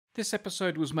This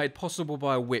episode was made possible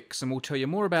by Wix, and we'll tell you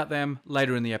more about them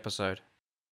later in the episode.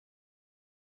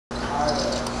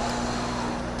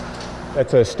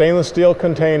 That's a stainless steel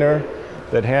container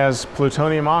that has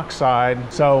plutonium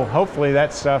oxide, so hopefully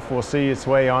that stuff will see its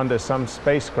way onto some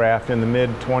spacecraft in the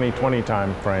mid-2020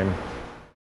 time frame.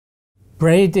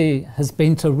 Brady has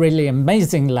been to a really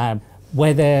amazing lab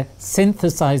where they're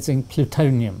synthesizing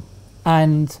plutonium,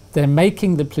 and they're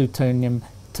making the plutonium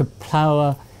to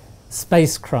power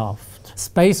spacecraft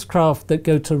that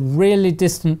go to really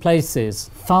distant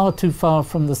places, far too far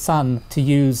from the sun to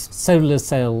use solar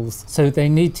cells. So they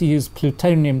need to use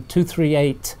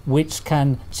plutonium-238, which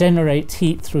can generate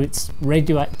heat through its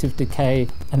radioactive decay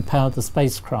and power the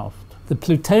spacecraft. The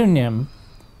plutonium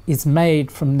is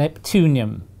made from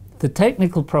neptunium. The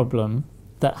technical problem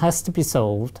that has to be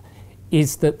solved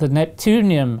is that the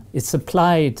neptunium is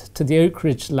supplied to the Oak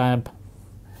Ridge lab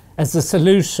as a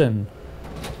solution.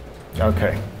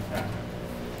 Okay.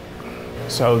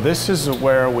 So this is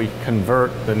where we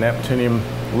convert the neptunium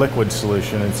liquid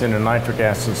solution. It's in a nitric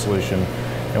acid solution,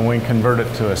 and we convert it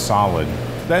to a solid.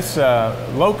 That's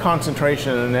low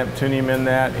concentration of neptunium in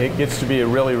that. It gets to be a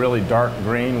really, really dark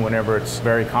green whenever it's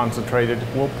very concentrated.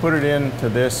 We'll put it into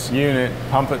this unit,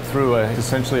 pump it through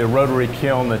essentially a rotary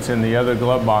kiln that's in the other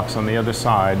glove box on the other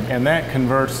side, and that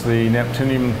converts the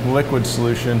neptunium liquid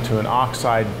solution to an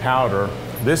oxide powder.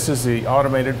 This is the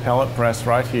automated pellet press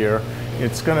right here.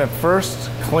 It's going to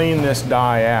first clean this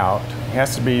die out. It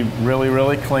has to be really,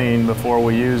 really clean before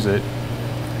we use it.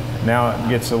 Now it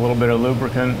gets a little bit of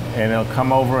lubricant, and it'll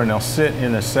come over and it'll sit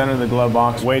in the center of the glove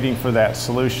box waiting for that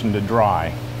solution to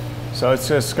dry. So it's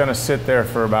just going to sit there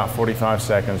for about 45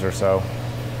 seconds or so.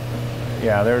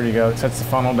 Yeah, there you go. It sets the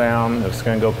funnel down. It's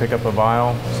going to go pick up a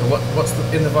vial. So what's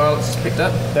in the vial that's picked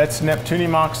up? That's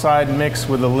neptunium oxide mixed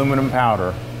with aluminum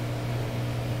powder.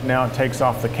 Now it takes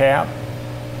off the cap.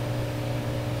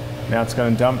 Now it's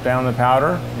going to dump down the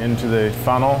powder into the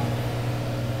funnel.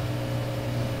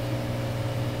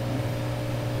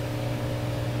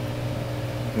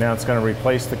 Now it's going to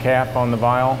replace the cap on the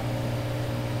vial.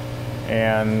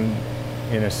 And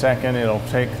in a second it'll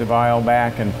take the vial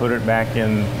back and put it back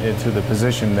into the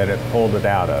position that it pulled it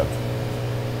out of.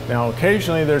 Now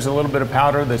occasionally there's a little bit of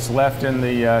powder that's left in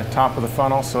the top of the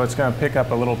funnel, so it's going to pick up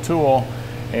a little tool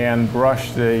and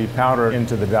brush the powder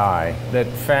into the die. That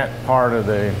fat part of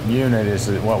the unit is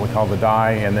what we call the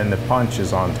die, and then the punch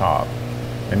is on top.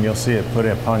 And you'll see it put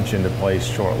a punch into place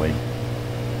shortly.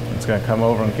 It's going to come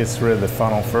over and gets rid of the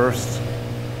funnel first.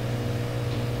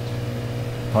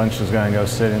 Punch is going to go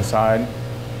sit inside.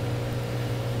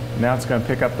 Now it's going to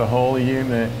pick up the whole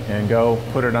unit and go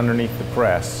put it underneath the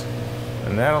press.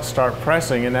 And that'll start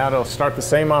pressing, and that'll start the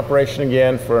same operation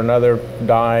again for another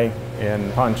die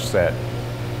and punch set.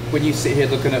 When you sit here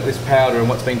looking at this powder and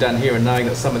what's being done here and knowing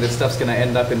that some of this stuff's going to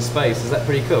end up in space, is that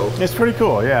pretty cool? It's pretty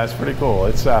cool, yeah, it's pretty cool.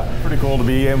 It's pretty cool to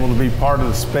be able to be part of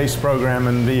the space program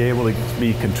and be able to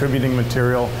be contributing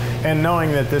material, and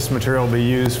knowing that this material will be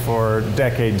used for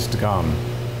decades to come.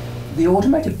 The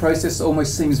automated process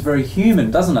almost seems very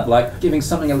human, doesn't it? Like giving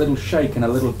something a little shake and a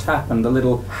little tap and the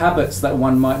little habits that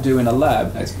one might do in a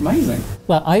lab. It's amazing.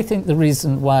 Well, I think the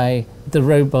reason why the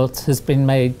robot has been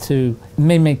made to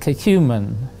mimic a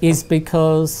human is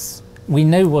because we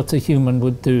know what a human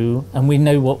would do and we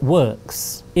know what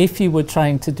works. If you were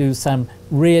trying to do some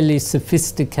really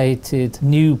sophisticated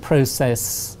new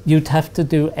process, you'd have to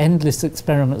do endless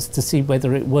experiments to see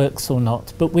whether it works or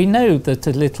not. But we know that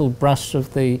a little brush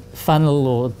of the funnel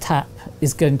or tap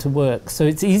is going to work. So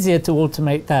it's easier to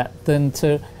automate that than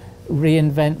to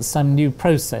reinvent some new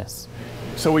process.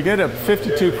 So we get a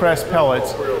 52 press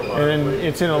pellets, and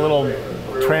it's in a little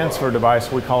transfer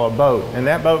device we call a boat. And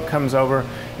that boat comes over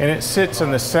and it sits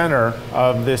in the center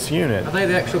of this unit. Are they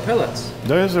the actual pellets?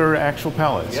 Those are actual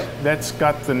pellets. Yep. That's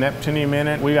got the neptunium in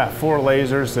it. We got 4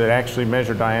 lasers that actually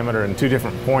measure diameter in 2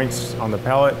 different points on the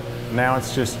pellet. Now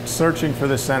it's just searching for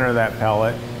the center of that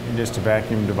pellet. Just a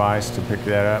vacuum device to pick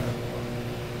that up.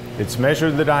 It's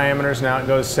measured the diameters. Now it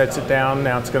goes, sets it down.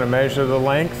 Now it's going to measure the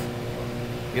length.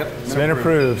 Yep. It's been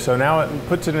approved. So now it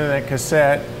puts it in that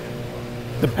cassette.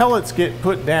 The pellets get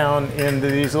put down into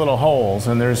these little holes,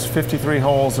 and there's 53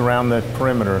 holes around the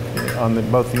perimeter on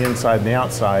both the inside and the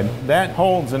outside. That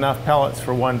holds enough pellets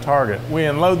for one target. We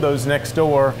unload those next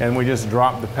door, and we just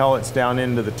drop the pellets down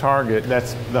into the target.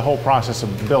 That's the whole process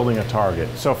of building a target.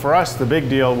 So for us, the big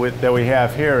deal that we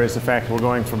have here is the fact that we're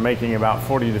going from making about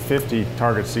 40 to 50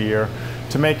 targets a year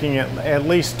to making it at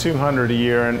least 200 a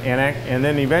year, and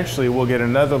then eventually we'll get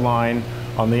another line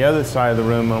on the other side of the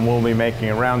room, and we'll be making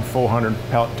around 400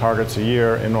 pellet targets a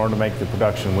year in order to make the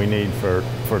production we need to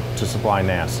supply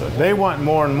NASA. They want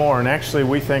more and more, and actually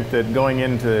we think that going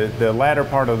into the latter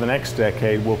part of the next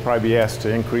decade, we'll probably be asked to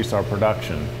increase our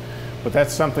production. But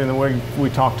that's something that we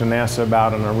talk to NASA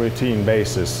about on a routine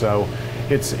basis. So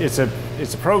it's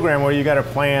a program where you got to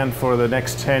plan for the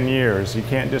next 10 years. You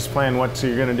can't just plan what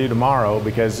you're going to do tomorrow,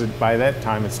 because by that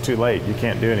time it's too late. You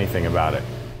can't do anything about it.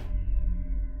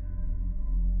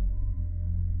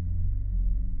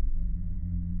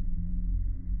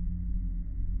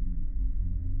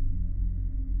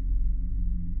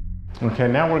 Okay,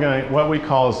 now we're going to, what we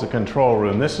call is the control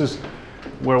room. This is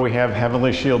where we have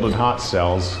heavily shielded hot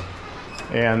cells,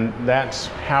 and that's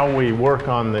how we work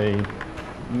on the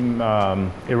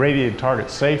irradiated target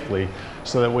safely,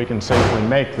 so that we can safely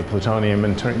make the plutonium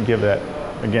and give it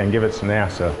to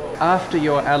NASA. After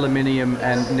your aluminium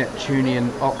and Neptunian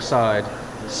oxide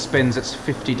spends its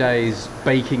 50 days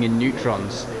baking in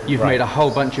neutrons, you've made a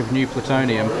whole bunch of new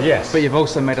plutonium. Yes. But you've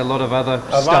also made a lot of other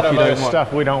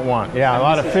stuff we don't want. Yeah, a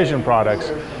lot of fission products.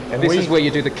 And this is where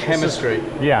you do the chemistry.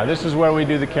 This is where we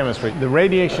do the chemistry. The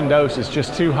radiation dose is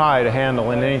just too high to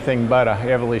handle in anything but a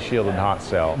heavily shielded hot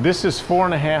cell. This is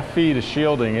 4.5 feet of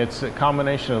shielding. It's a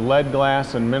combination of lead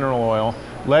glass and mineral oil.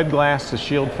 Lead glass to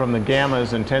shield from the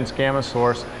gammas, intense gamma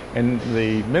source, and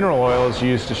the mineral oil is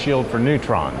used to shield for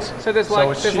neutrons. So there's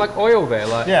like oil there,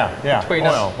 like between oil,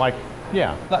 us. like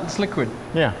That's liquid.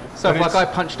 Yeah. So if I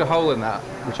punched a hole in that,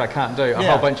 which I can't do, a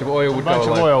whole bunch of oil would go away. A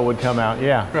bunch of oil would come out.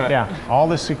 Yeah. Right. Yeah. All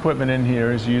this equipment in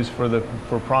here is used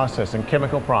for processing,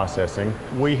 chemical processing.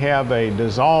 We have a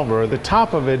dissolver. The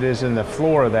top of it is in the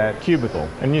floor of that cubicle,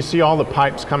 and you see all the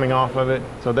pipes coming off of it.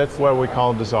 So that's what we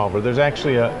call a dissolver. There's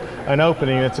actually an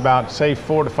opening that's about, say,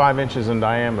 4 to 5 inches in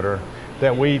diameter,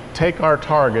 that we take our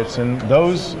targets, and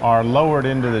those are lowered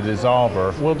into the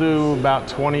dissolver. We'll do about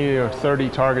 20 or 30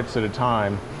 targets at a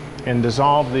time and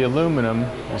dissolve the aluminum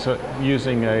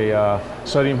using a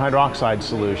sodium hydroxide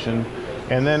solution.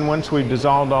 And then once we've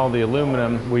dissolved all the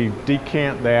aluminum, we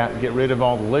decant that, get rid of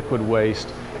all the liquid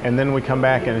waste, and then we come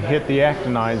back and hit the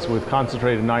actinides with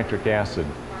concentrated nitric acid.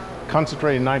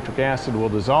 Concentrated nitric acid will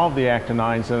dissolve the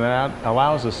actinides, and that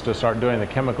allows us to start doing the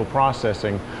chemical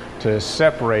processing to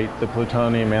separate the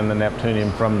plutonium and the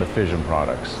neptunium from the fission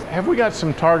products. Have we got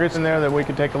some targets in there that we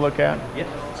could take a look at? Yeah.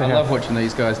 I love watching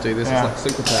these guys do this. It's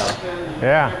like superpower.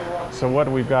 Yeah. So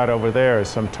what we've got over there is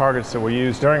some targets that we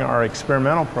use during our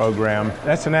experimental program.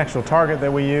 That's an actual target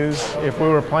that we use. If we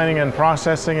were planning on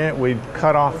processing it, we'd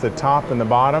cut off the top and the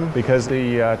bottom, because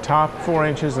the top 4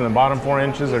 inches and the bottom 4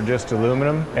 inches are just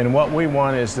aluminum. And what we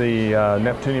want is the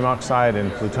neptunium oxide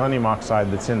and plutonium oxide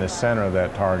that's in the center of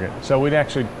that target. So we'd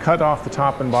actually cut off the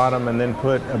top and bottom and then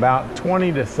put about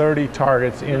 20 to 30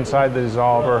 targets inside the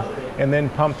dissolver, and then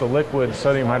pump the liquid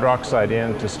sodium hydroxide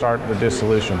in to start the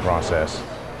dissolution process.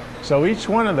 So each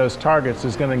one of those targets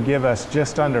is going to give us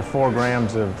just under 4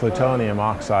 grams of plutonium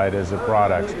oxide as a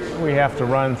product. We have to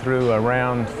run through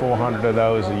around 400 of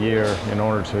those a year in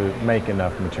order to make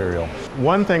enough material.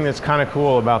 One thing that's kind of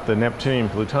cool about the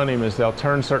neptunium plutonium is they'll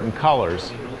turn certain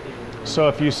colors. So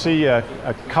if you see a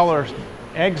color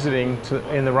exiting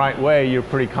in the right way, you're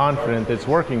pretty confident that it's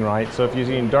working right. So if you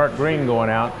see dark green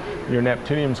going out, your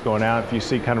neptunium's going out. If you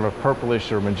see kind of a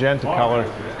purplish or magenta color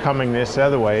coming this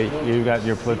other way, you've got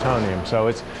your plutonium.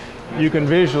 So you can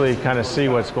visually kind of see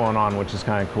what's going on, which is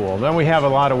kind of cool. Then we have a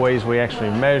lot of ways we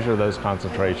actually measure those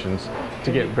concentrations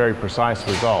to get very precise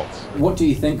results. What do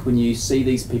you think when you see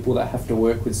these people that have to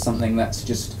work with something that's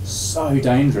just so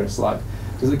dangerous? Like,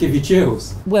 does it give you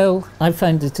chills? Well, I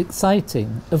find it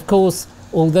exciting. Of course,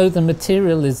 although the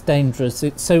material is dangerous,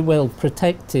 it's so well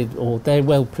protected, or they're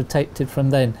well protected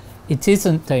from then, it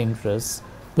isn't dangerous,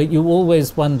 but you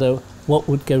always wonder what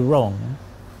would go wrong.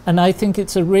 And I think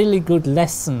it's a really good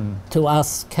lesson to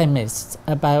us chemists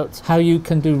about how you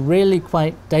can do really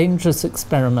quite dangerous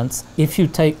experiments if you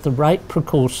take the right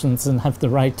precautions and have the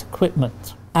right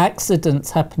equipment.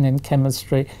 Accidents happen in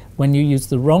chemistry when you use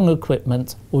the wrong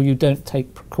equipment or you don't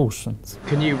take precautions.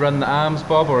 Can you run the arms,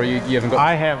 Bob, or you haven't got?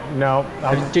 I have no.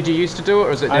 Did you used to do it,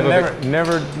 or is it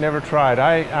never? Never tried.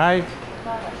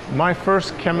 My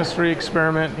first chemistry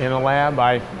experiment in a lab,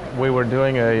 we were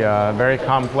doing a very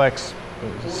complex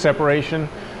separation,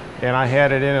 and I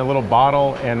had it in a little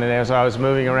bottle, and then as I was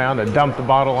moving around, I dumped the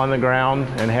bottle on the ground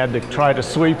and had to try to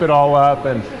sweep it all up,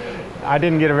 and I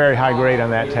didn't get a very high grade on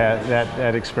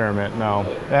that experiment. No,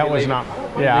 that was not.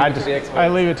 Yeah, I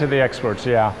leave it to the experts.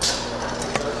 Yeah.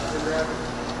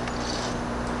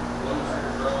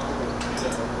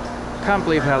 Can't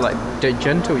believe how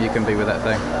gentle you can be with that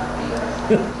thing.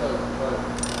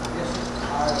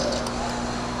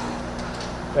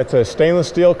 That's a stainless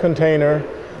steel container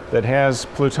that has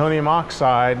plutonium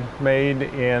oxide made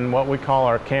in what we call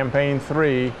our Campaign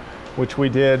 3, which we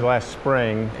did last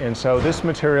spring. And so this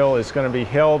material is going to be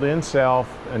held in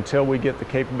self until we get the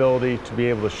capability to be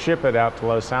able to ship it out to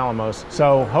Los Alamos.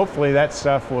 So hopefully that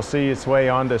stuff will see its way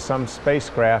onto some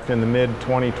spacecraft in the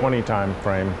mid-2020 time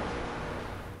frame.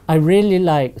 I really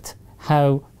liked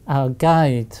how our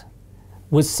guide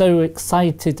was so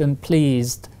excited and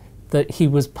pleased that he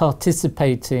was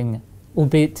participating,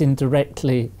 albeit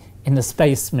indirectly, in a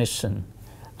space mission.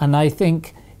 And I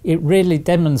think it really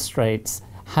demonstrates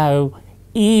how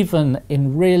even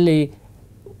in really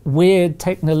weird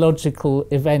technological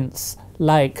events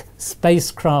like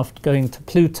spacecraft going to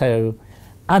Pluto,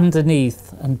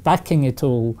 underneath and backing it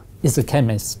all is a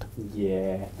chemist.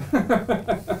 Yeah.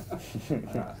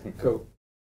 Cool.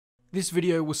 This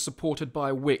video was supported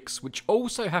by Wix, which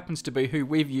also happens to be who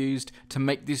we've used to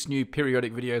make this new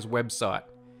Periodic Videos website.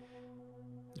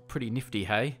 It's pretty nifty,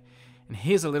 hey? And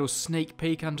here's a little sneak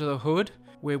peek under the hood,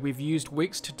 where we've used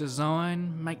Wix to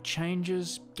design, make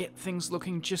changes, get things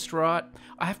looking just right.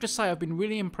 I have to say I've been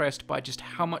really impressed by just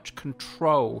how much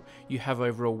control you have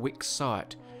over a Wix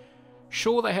site.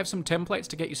 Sure, they have some templates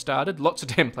to get you started, lots of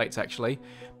templates actually,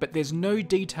 but there's no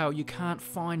detail you can't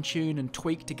fine-tune and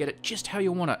tweak to get it just how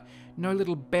you want it. No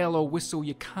little bell or whistle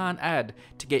you can't add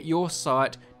to get your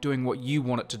site doing what you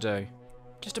want it to do.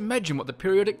 Just imagine what the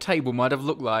periodic table might have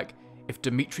looked like if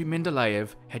Dmitry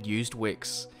Mendeleev had used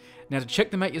Wix. Now to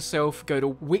check them out yourself, go to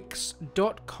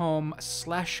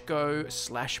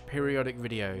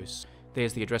wix.com/go/periodicvideos.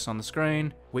 There's the address on the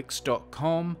screen,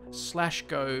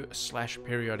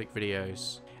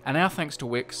 wix.com/go/periodicvideos. And our thanks to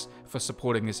Wix for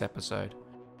supporting this episode.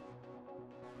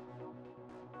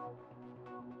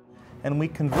 And we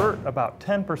convert about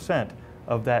 10%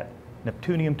 of that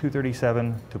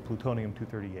Neptunium-237 to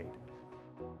Plutonium-238.